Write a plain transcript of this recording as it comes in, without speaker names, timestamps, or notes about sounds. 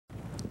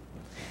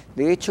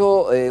De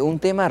hecho, un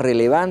tema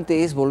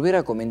relevante es volver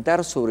a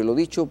comentar sobre lo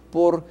dicho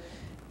por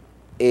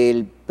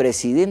el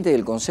presidente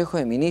del Consejo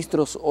de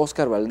Ministros,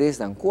 Óscar Valdés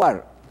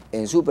Dancuar,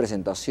 en su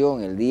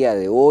presentación el día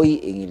de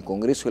hoy en el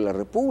Congreso de la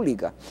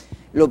República.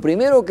 Lo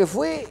primero que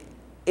fue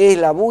es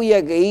la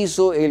bulla que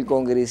hizo el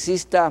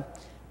congresista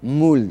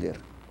Mulder.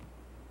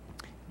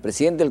 El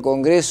presidente del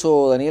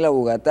Congreso, Daniel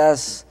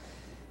Abugataz,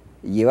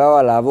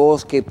 llevaba la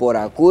voz que por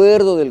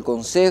acuerdo del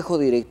Consejo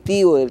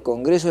Directivo del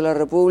Congreso de la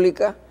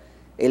República,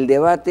 el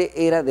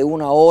debate era de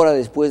 1 hora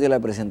después de la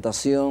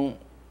presentación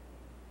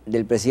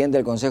del presidente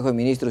del Consejo de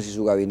Ministros y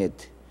su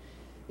gabinete.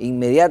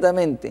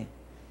 Inmediatamente,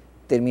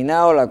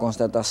 terminado la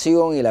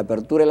constatación y la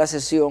apertura de la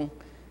sesión,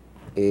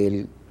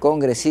 el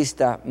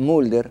congresista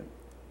Mulder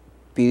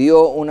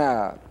pidió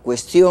una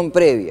cuestión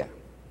previa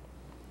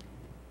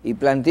y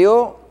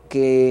planteó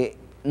que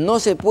no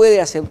se puede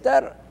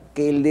aceptar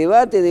que el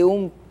debate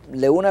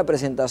de una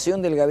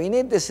presentación del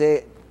gabinete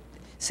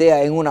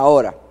sea en 1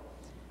 hora.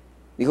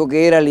 Dijo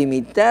que era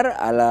limitar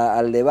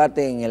al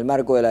debate en el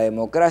marco de la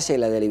democracia y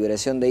la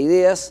deliberación de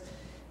ideas,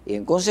 y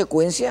en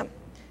consecuencia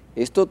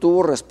esto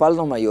tuvo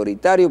respaldo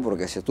mayoritario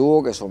porque se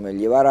tuvo que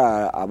llevar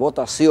a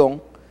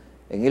votación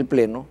en el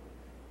Pleno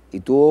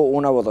y tuvo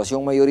una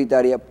votación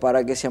mayoritaria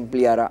para que se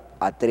ampliara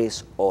a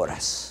 3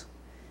 horas.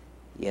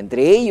 Y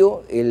entre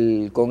ello,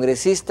 el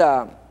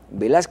congresista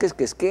Velázquez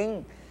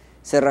Quesquén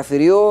se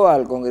refirió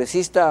al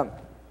congresista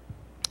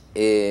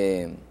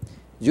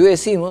Yue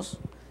Simos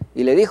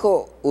y le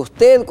dijo: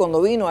 usted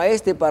cuando vino a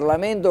este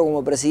Parlamento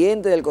como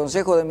presidente del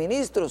Consejo de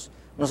Ministros,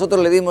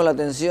 nosotros le dimos la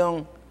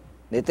atención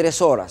de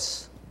 3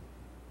 horas.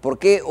 ¿Por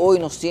qué hoy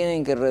nos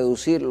tienen que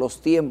reducir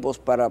los tiempos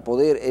para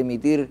poder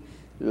emitir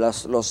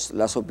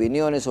las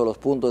opiniones o los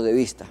puntos de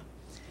vista?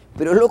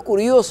 Pero lo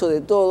curioso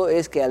de todo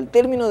es que al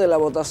término de la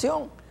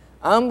votación,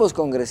 ambos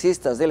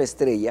congresistas de la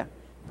Estrella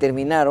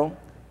terminaron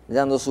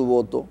dando su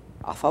voto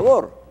a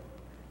favor.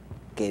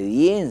 Qué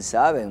bien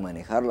saben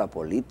manejar la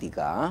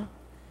política, ¿eh?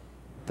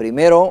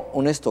 Primero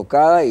una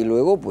estocada y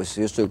luego pues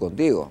yo estoy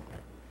contigo.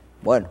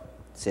 Bueno,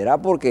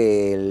 será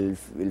porque el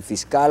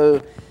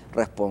fiscal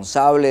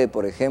responsable,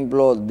 por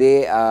ejemplo,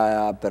 de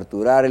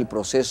aperturar el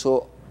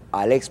proceso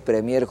al ex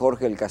premier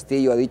Jorge del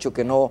Castillo ha dicho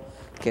que no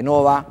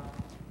va,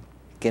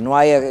 que no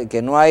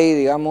hay,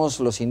 digamos,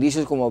 los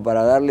indicios como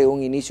para darle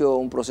un inicio a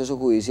un proceso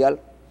judicial.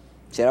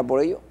 ¿Será por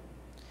ello?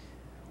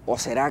 ¿O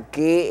será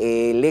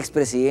que el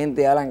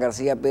expresidente Alan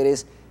García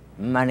Pérez,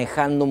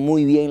 manejando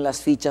muy bien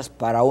las fichas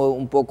para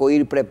un poco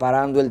ir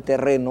preparando el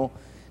terreno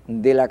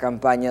de la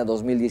campaña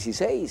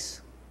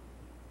 2016?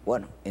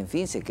 Bueno, en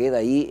fin, se queda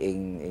ahí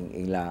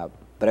en la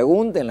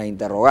pregunta, en la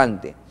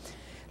interrogante.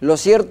 Lo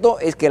cierto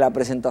es que la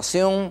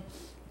presentación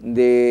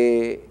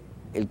del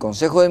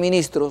Consejo de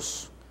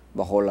Ministros,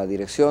 bajo la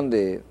dirección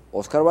de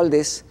Óscar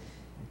Valdés,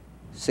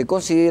 se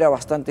considera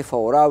bastante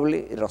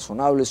favorable y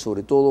razonable,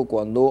 sobre todo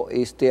cuando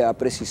éste ha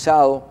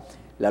precisado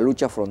la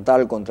lucha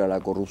frontal contra la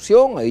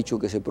corrupción, ha dicho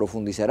que se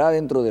profundizará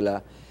dentro de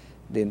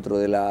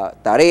la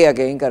tarea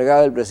que ha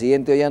encargado el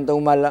presidente Ollanta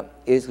Humala,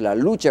 es la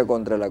lucha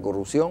contra la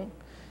corrupción,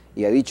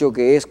 y ha dicho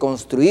que es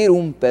construir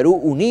un Perú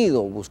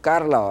unido,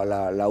 buscar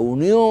la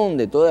unión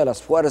de todas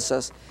las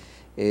fuerzas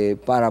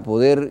para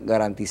poder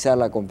garantizar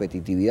la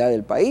competitividad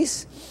del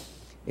país.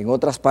 En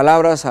otras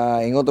palabras,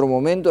 en otro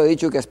momento ha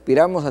dicho que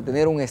aspiramos a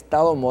tener un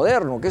Estado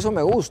moderno, que eso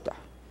me gusta.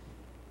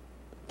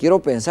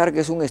 Quiero pensar que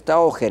es un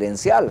Estado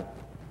gerencial,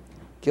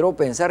 quiero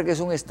pensar que es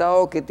un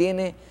Estado que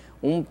tiene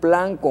un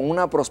plan con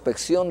una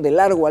prospección de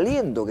largo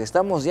aliento, que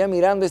estamos ya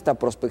mirando esta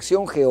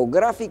prospección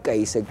geográfica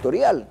y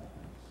sectorial,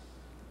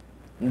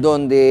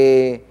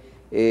 donde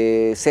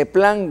ese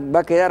plan va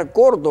a quedar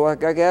corto, va a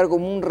quedar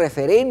como un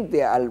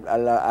referente a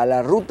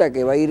la ruta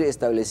que va a ir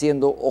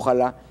estableciendo,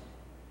 ojalá,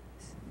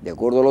 de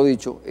acuerdo a lo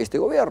dicho, este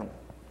gobierno.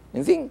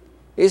 En fin,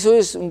 eso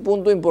es un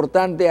punto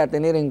importante a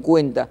tener en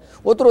cuenta.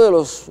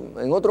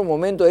 En otro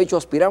momento, de hecho,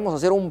 aspiramos a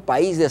ser un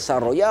país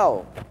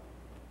desarrollado.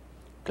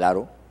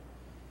 Claro,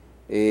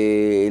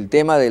 el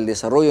tema del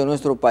desarrollo de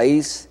nuestro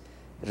país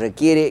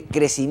requiere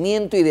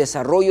crecimiento y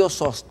desarrollo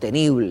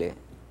sostenible.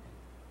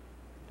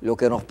 Lo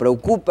que nos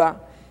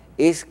preocupa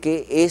es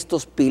que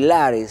estos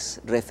pilares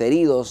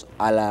referidos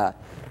a la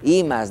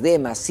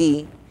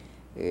I+D+I,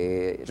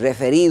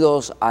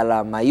 referidos a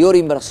la mayor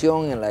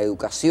inversión en la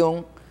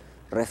educación,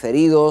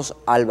 referidos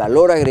al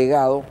valor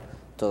agregado,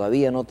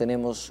 todavía no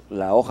tenemos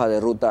la hoja de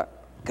ruta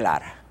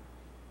clara.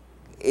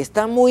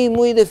 Está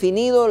muy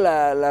definido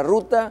la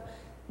ruta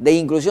de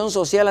inclusión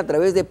social a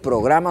través de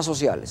programas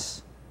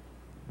sociales.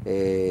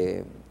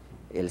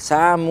 El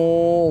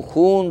SAMU,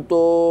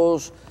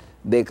 Juntos,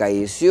 Beca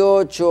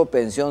 18,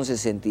 Pensión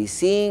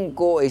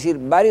 65, es decir,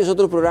 varios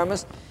otros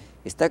programas.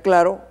 Está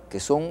claro que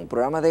son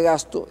programas de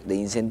gasto, de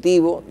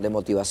incentivo, de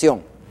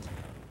motivación.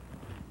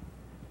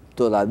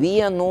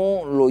 Todavía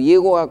no lo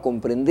llego a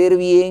comprender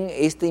bien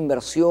esta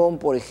inversión,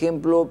 por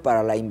ejemplo,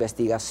 para la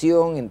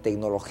investigación en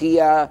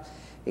tecnología,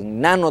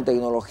 en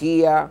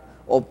nanotecnología,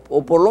 o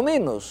por lo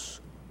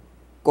menos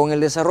con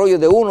el desarrollo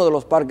de uno de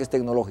los parques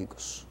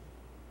tecnológicos,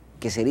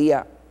 que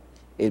sería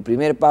el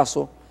primer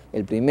paso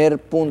el primer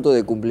punto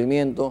de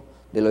cumplimiento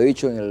de lo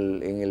dicho en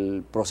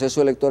el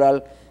proceso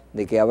electoral,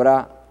 de que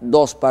habrá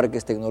 2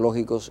 parques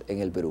tecnológicos en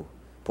el Perú.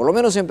 Por lo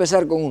menos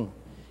empezar con uno.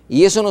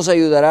 Y eso nos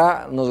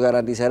ayudará, nos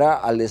garantizará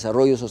al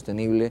desarrollo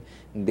sostenible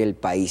del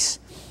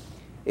país.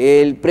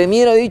 El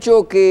Premier ha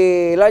dicho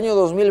que el año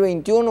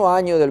 2021,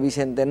 año del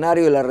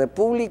Bicentenario de la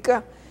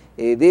República,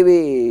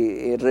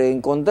 debe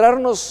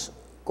reencontrarnos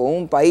con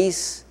un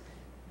país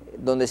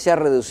donde se ha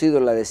reducido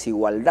la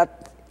desigualdad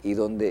y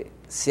donde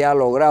se ha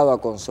logrado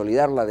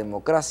consolidar la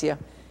democracia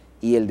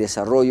y el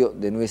desarrollo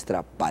de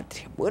nuestra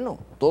patria. Bueno,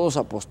 todos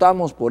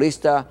apostamos por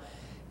esta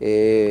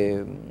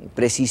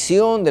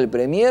precisión del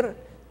Premier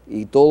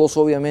y todos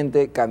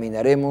obviamente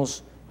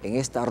caminaremos en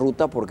esta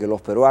ruta porque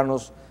los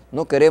peruanos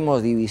no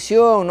queremos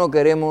división, no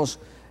queremos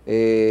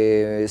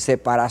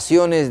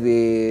separaciones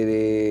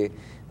de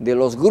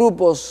los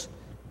grupos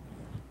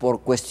por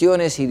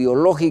cuestiones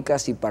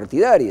ideológicas y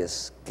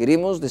partidarias.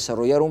 Queremos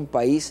desarrollar un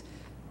país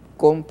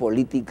con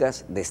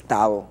políticas de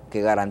Estado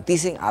que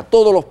garanticen a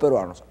todos los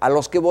peruanos, a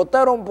los que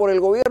votaron por el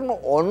gobierno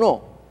o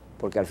no,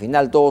 porque al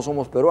final todos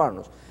somos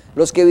peruanos,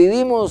 los que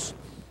vivimos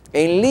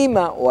en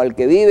Lima o al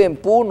que vive en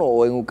Puno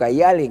o en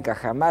Ucayali, en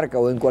Cajamarca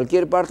o en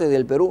cualquier parte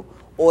del Perú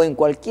o en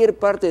cualquier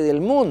parte del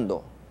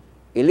mundo.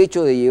 El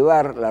hecho de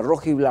llevar la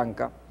roja y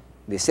blanca,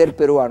 de ser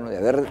peruano, de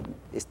haber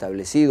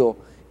establecido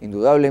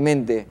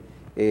indudablemente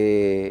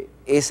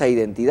esa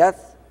identidad,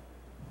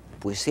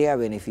 pues sea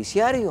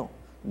beneficiario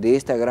de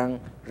esta gran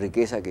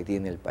riqueza que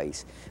tiene el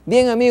país.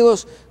 Bien,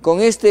 amigos,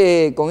 con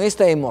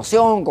esta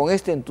emoción, con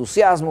este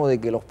entusiasmo de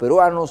que los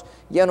peruanos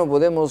ya no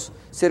podemos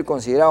ser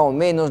considerados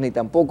menos, ni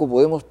tampoco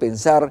podemos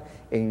pensar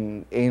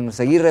en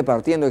seguir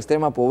repartiendo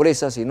extrema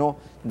pobreza, sino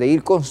de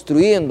ir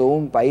construyendo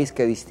un país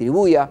que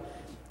distribuya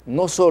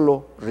no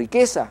solo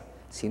riqueza,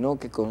 sino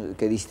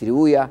que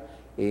distribuya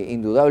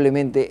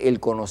indudablemente el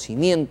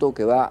conocimiento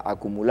que va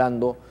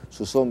acumulando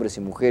sus hombres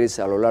y mujeres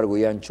a lo largo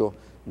y ancho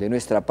de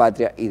nuestra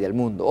patria y del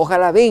mundo.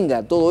 Ojalá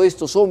vengan todos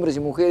estos hombres y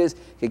mujeres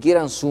que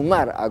quieran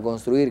sumar a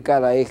construir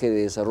cada eje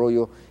de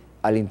desarrollo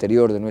al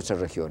interior de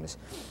nuestras regiones.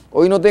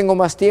 Hoy no tengo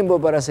más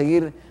tiempo para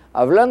seguir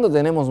hablando,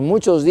 tenemos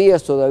muchos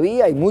días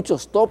todavía, hay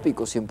muchos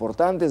tópicos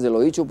importantes de lo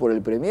dicho por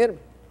el Premier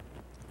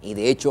y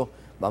de hecho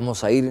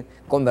vamos a ir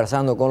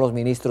conversando con los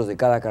ministros de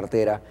cada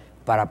cartera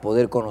para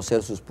poder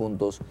conocer sus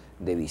puntos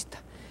de vista.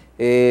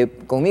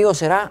 Conmigo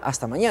será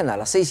hasta mañana a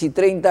las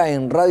 6:30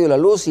 en Radio La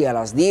Luz y a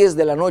las 10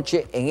 de la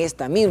noche en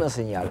esta misma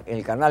señal, en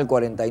el canal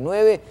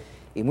 49.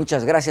 Y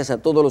muchas gracias a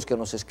todos los que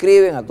nos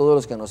escriben, a todos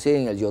los que nos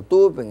siguen en el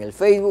YouTube, en el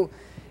Facebook,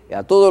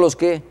 a todos los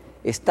que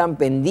están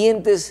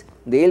pendientes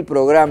del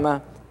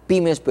programa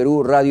Pymes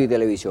Perú Radio y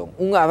Televisión.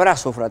 Un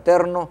abrazo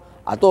fraterno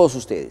a todos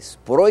ustedes.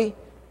 Por hoy,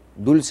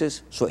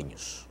 dulces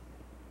sueños.